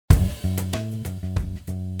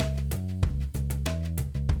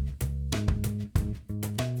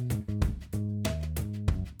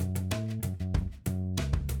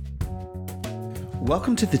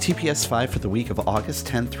Welcome to the TPS5 for the week of August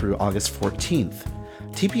 10th through August 14th.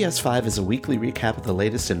 TPS5 is a weekly recap of the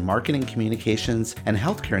latest in marketing, communications, and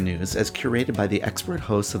healthcare news as curated by the expert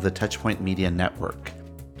hosts of the Touchpoint Media Network.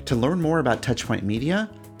 To learn more about Touchpoint Media,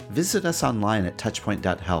 visit us online at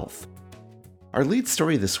touchpoint.health. Our lead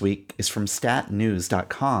story this week is from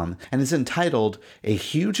statnews.com and is entitled, "A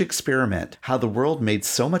Huge Experiment, How the World Made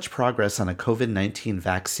So Much Progress on a COVID-19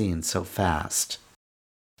 Vaccine So Fast."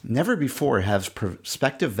 Never before have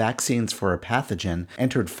prospective vaccines for a pathogen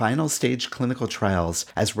entered final stage clinical trials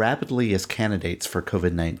as rapidly as candidates for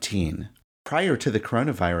COVID-19. Prior to the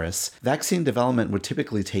coronavirus, vaccine development would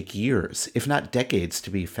typically take years, if not decades, to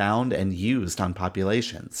be found and used on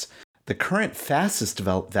populations. The current fastest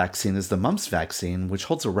developed vaccine is the mumps vaccine, which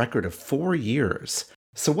holds a record of 4 years.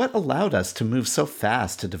 So what allowed us to move so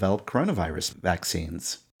fast to develop coronavirus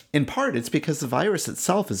vaccines? In part, it's because the virus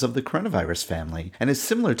itself is of the coronavirus family and is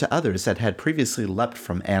similar to others that had previously leapt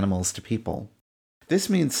from animals to people. This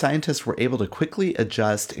means scientists were able to quickly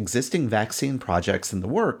adjust existing vaccine projects in the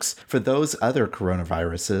works for those other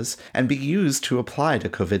coronaviruses and be used to apply to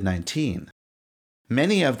COVID-19.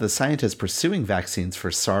 Many of the scientists pursuing vaccines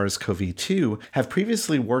for SARS-CoV-2 have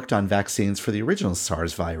previously worked on vaccines for the original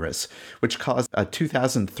SARS virus, which caused a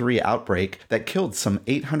 2003 outbreak that killed some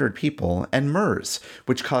 800 people, and MERS,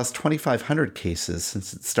 which caused 2,500 cases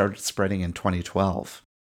since it started spreading in 2012.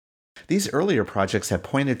 These earlier projects have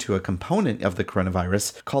pointed to a component of the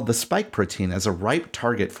coronavirus called the spike protein as a ripe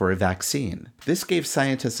target for a vaccine. This gave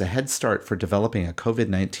scientists a head start for developing a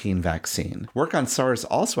COVID-19 vaccine. Work on SARS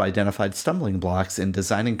also identified stumbling blocks in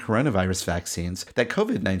designing coronavirus vaccines that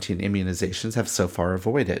COVID-19 immunizations have so far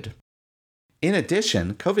avoided. In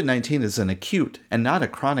addition, COVID-19 is an acute and not a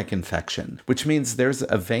chronic infection, which means there's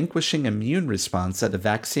a vanquishing immune response that a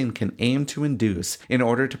vaccine can aim to induce in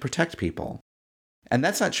order to protect people. And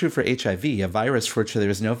that's not true for HIV, a virus for which there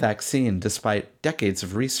is no vaccine despite decades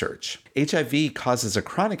of research. HIV causes a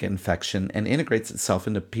chronic infection and integrates itself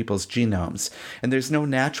into people's genomes, and there's no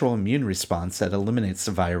natural immune response that eliminates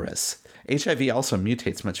the virus. HIV also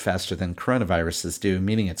mutates much faster than coronaviruses do,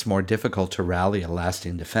 meaning it's more difficult to rally a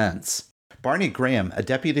lasting defense. Barney Graham, a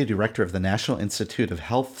deputy director of the National Institute of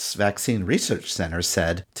Health's Vaccine Research Center,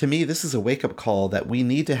 said, "To me, this is a wake-up call that we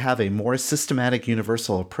need to have a more systematic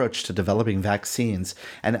universal approach to developing vaccines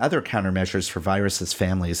and other countermeasures for viruses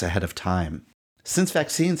families ahead of time. Since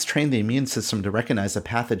vaccines train the immune system to recognize a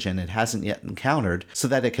pathogen it hasn't yet encountered so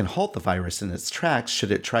that it can halt the virus in its tracks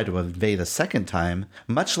should it try to invade a second time,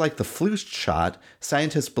 much like the flu shot,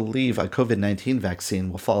 scientists believe a COVID-19 vaccine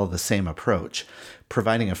will follow the same approach,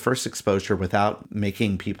 providing a first exposure without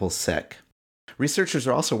making people sick." Researchers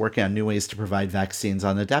are also working on new ways to provide vaccines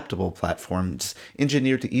on adaptable platforms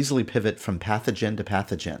engineered to easily pivot from pathogen to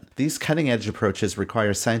pathogen. These cutting-edge approaches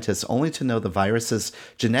require scientists only to know the virus's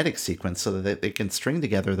genetic sequence so that they can string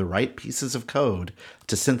together the right pieces of code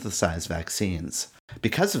to synthesize vaccines.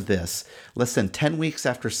 Because of this, less than 10 weeks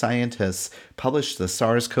after scientists published the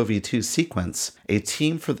SARS-CoV-2 sequence, a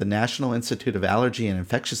team for the National Institute of Allergy and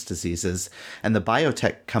Infectious Diseases and the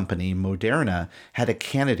biotech company Moderna had a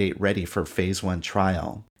candidate ready for phase 1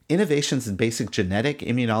 trial. Innovations in basic genetic,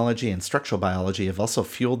 immunology, and structural biology have also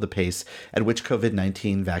fueled the pace at which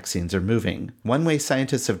COVID-19 vaccines are moving. One way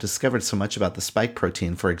scientists have discovered so much about the spike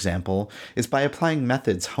protein, for example, is by applying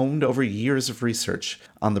methods honed over years of research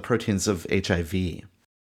on the proteins of HIV.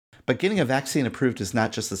 But getting a vaccine approved is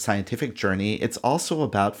not just a scientific journey, it's also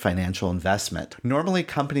about financial investment. Normally,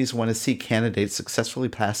 companies want to see candidates successfully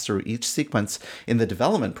pass through each sequence in the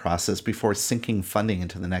development process before sinking funding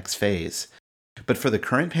into the next phase. But for the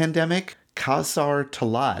current pandemic, Kawsar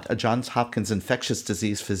Talat, a Johns Hopkins infectious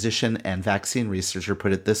disease physician and vaccine researcher,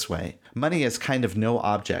 put it this way: "Money is kind of no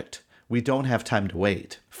object. We don't have time to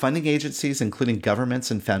wait." Funding agencies, including governments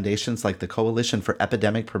and foundations like the Coalition for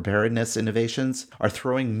Epidemic Preparedness Innovations, are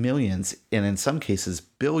throwing millions, and in some cases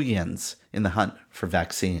billions, in the hunt for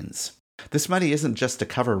vaccines. This money isn't just to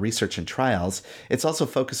cover research and trials, it's also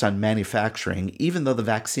focused on manufacturing, even though the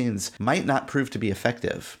vaccines might not prove to be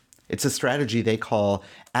effective. It's a strategy they call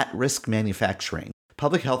at-risk manufacturing.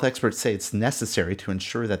 Public health experts say it's necessary to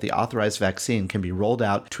ensure that the authorized vaccine can be rolled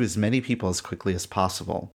out to as many people as quickly as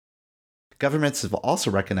possible. Governments have also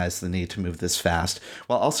recognized the need to move this fast,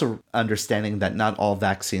 while also understanding that not all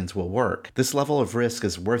vaccines will work. This level of risk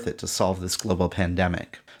is worth it to solve this global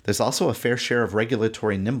pandemic. There's also a fair share of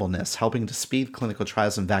regulatory nimbleness helping to speed clinical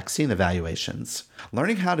trials and vaccine evaluations.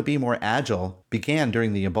 Learning how to be more agile began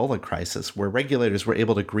during the Ebola crisis, where regulators were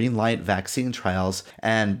able to greenlight vaccine trials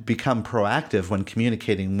and become proactive when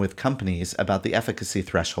communicating with companies about the efficacy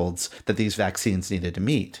thresholds that these vaccines needed to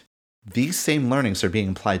meet. These same learnings are being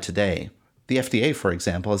applied today. The FDA, for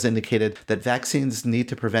example, has indicated that vaccines need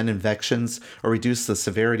to prevent infections or reduce the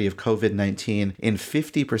severity of COVID-19 in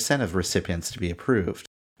 50% of recipients to be approved.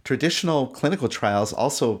 Traditional clinical trials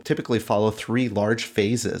also typically follow 3 large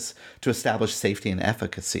phases to establish safety and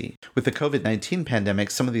efficacy. With the COVID-19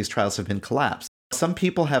 pandemic, some of these trials have been collapsed. Some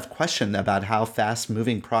people have questioned about how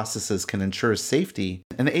fast-moving processes can ensure safety.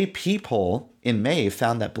 An AP poll in May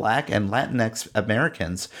found that Black and Latinx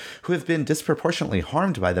Americans who have been disproportionately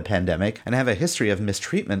harmed by the pandemic and have a history of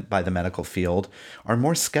mistreatment by the medical field are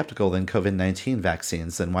more skeptical than COVID-19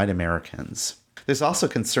 vaccines than white Americans. There's also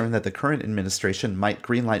concern that the current administration might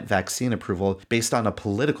greenlight vaccine approval based on a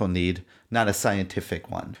political need, not a scientific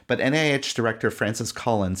one. But NIH Director Francis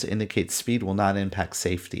Collins indicates speed will not impact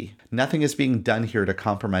safety. Nothing is being done here to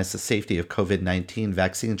compromise the safety of COVID-19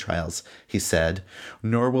 vaccine trials, he said,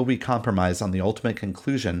 nor will we compromise on the ultimate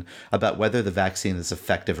conclusion about whether the vaccine is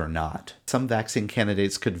effective or not. Some vaccine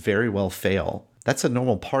candidates could very well fail. That's a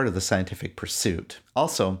normal part of the scientific pursuit.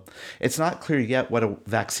 Also, it's not clear yet what a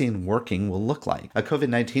vaccine working will look like. A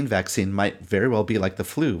COVID-19 vaccine might very well be like the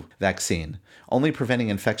flu vaccine, only preventing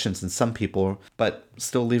infections in some people, but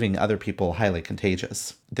still leaving other people highly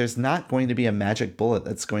contagious. There's not going to be a magic bullet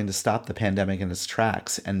that's going to stop the pandemic in its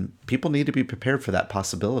tracks, and people need to be prepared for that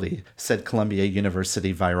possibility, said Columbia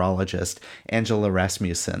University virologist Angela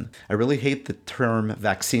Rasmussen. I really hate the term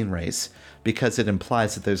vaccine race because it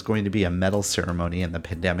implies that there's going to be a medal ceremony and the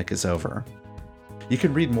pandemic is over. You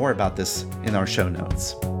can read more about this in our show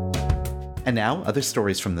notes. And now, other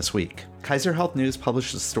stories from this week. Kaiser Health News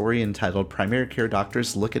published a story entitled Primary Care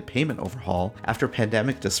Doctors Look at Payment Overhaul After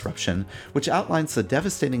Pandemic Disruption, which outlines the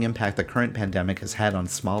devastating impact the current pandemic has had on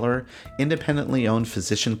smaller, independently owned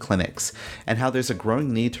physician clinics, and how there's a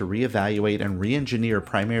growing need to reevaluate and re-engineer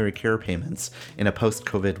primary care payments in a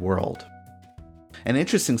post-COVID world. An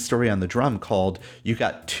interesting story on the drum called You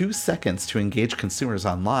Got 2 Seconds to Engage Consumers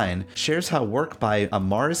Online shares how work by a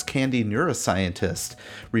Mars Candy neuroscientist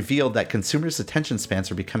revealed that consumers' attention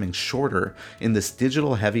spans are becoming shorter in this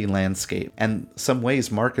digital-heavy landscape, and some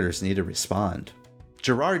ways marketers need to respond.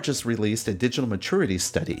 Gerard just released a digital maturity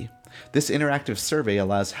study. This interactive survey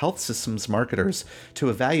allows health systems marketers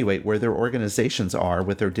to evaluate where their organizations are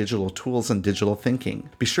with their digital tools and digital thinking.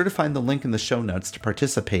 Be sure to find the link in the show notes to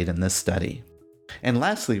participate in this study. And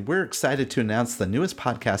lastly, we're excited to announce the newest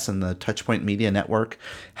podcast in the Touchpoint Media Network,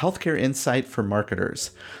 Healthcare Insight for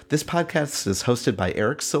Marketers. This podcast is hosted by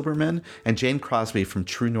Eric Silberman and Jane Crosby from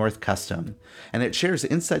True North Custom, and it shares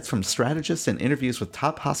insights from strategists and interviews with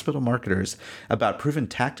top hospital marketers about proven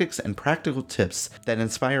tactics and practical tips that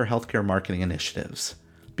inspire healthcare marketing initiatives.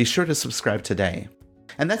 Be sure to subscribe today.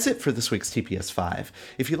 And that's it for this week's TPS5.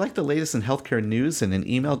 If you like the latest in healthcare news in an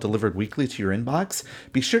email delivered weekly to your inbox,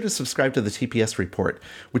 be sure to subscribe to the TPS report,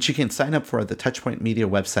 which you can sign up for at the Touchpoint Media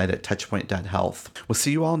website at touchpoint.health. We'll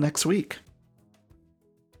see you all next week.